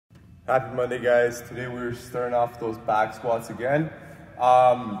Happy Monday, guys. Today we're starting off those back squats again.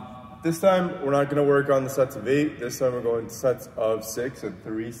 This time we're not going to work on the sets of 8. This time we're going to sets of 6 and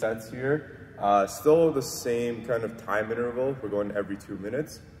 3 sets here. Still the same kind of time interval. We're going every 2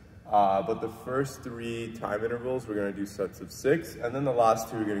 minutes. But the first 3 time intervals we're going to do sets of 6, and then the last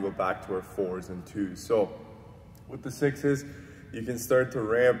 2 we're going to go back to our 4s and 2s. So with the 6s, you can start to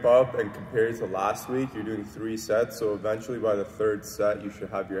ramp up and compare to last week. You're doing 3 sets, so eventually by the 3rd set, you should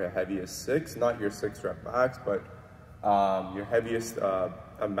have your heaviest 6, not your 6 rep max, but your heaviest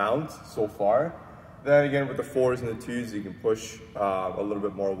amount so far. Then again, with the 4s and the 2s, you can push a little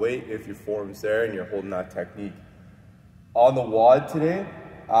bit more weight if your form's there and you're holding that technique. On the WOD today,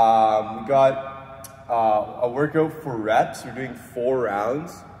 we got a workout for reps. You're doing 4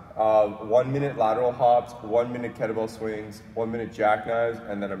 rounds. 1 minute lateral hops, 1 minute kettlebell swings, 1 minute jackknives,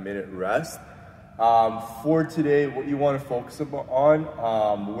 and then a minute rest. For today, what you want to focus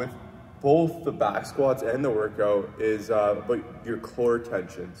on with both the back squats and the workout is about your core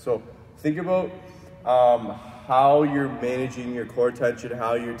tension. So think about how you're managing your core tension,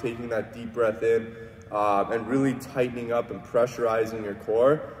 how you're taking that deep breath in and really tightening up and pressurizing your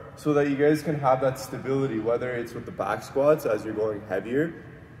core so that you guys can have that stability, whether it's with the back squats as you're going heavier,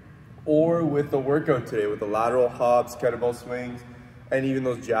 or with the workout today, with the lateral hops, kettlebell swings, and even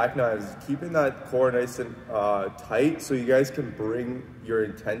those jackknives, keeping that core nice and tight so you guys can bring your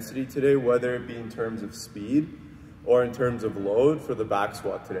intensity today, whether it be in terms of speed or in terms of load for the back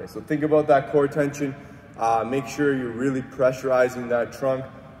squat today. So think about that core tension. Make sure you're really pressurizing that trunk,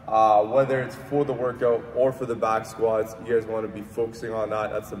 whether it's for the workout or for the back squats. You guys want to be focusing on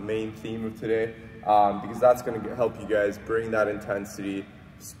that. That's the main theme of today, because that's going to help you guys bring that intensity,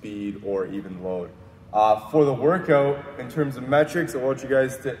 speed, or even load. For the workout, in terms of metrics, I want you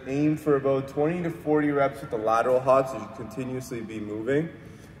guys to aim for about 20 to 40 reps with the lateral hops. You should continuously be moving.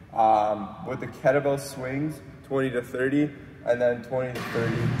 With the kettlebell swings, 20 to 30, and then 20 to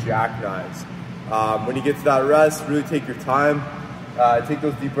 30 jackknives. When you get to that rest, really take your time. Take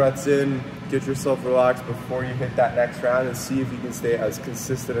those deep breaths in, get yourself relaxed before you hit that next round, and see if you can stay as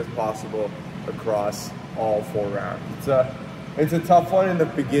consistent as possible across all 4 rounds. It's a tough one in the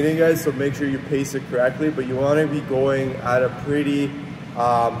beginning, guys, so make sure you pace it correctly, but you want to be going at a pretty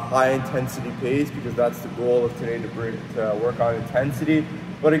high intensity pace, because that's the goal of today, to work on intensity.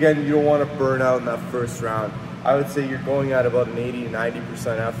 But again, you don't want to burn out in that first round. I would say you're going at about an 80 to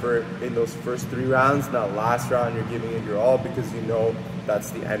 90% effort in those first 3 rounds. Now last round, you're giving it your all because you know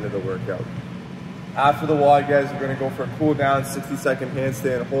that's the end of the workout. After the WOD, guys, we're going to go for a cool down, 60-second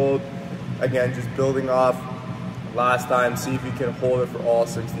handstand hold. Again, just building off last time. See if you can hold it for all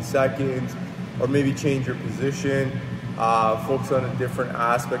 60 seconds, or maybe change your position. Focus on a different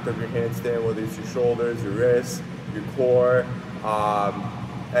aspect of your handstand, whether it's your shoulders, your wrists, your core.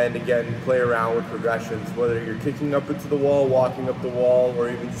 And again, play around with progressions, whether you're kicking up into the wall, walking up the wall, or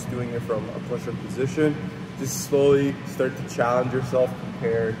even just doing it from a push-up position. Just slowly start to challenge yourself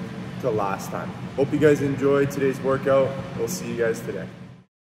compared to last time. Hope you guys enjoyed today's workout. We'll see you guys today.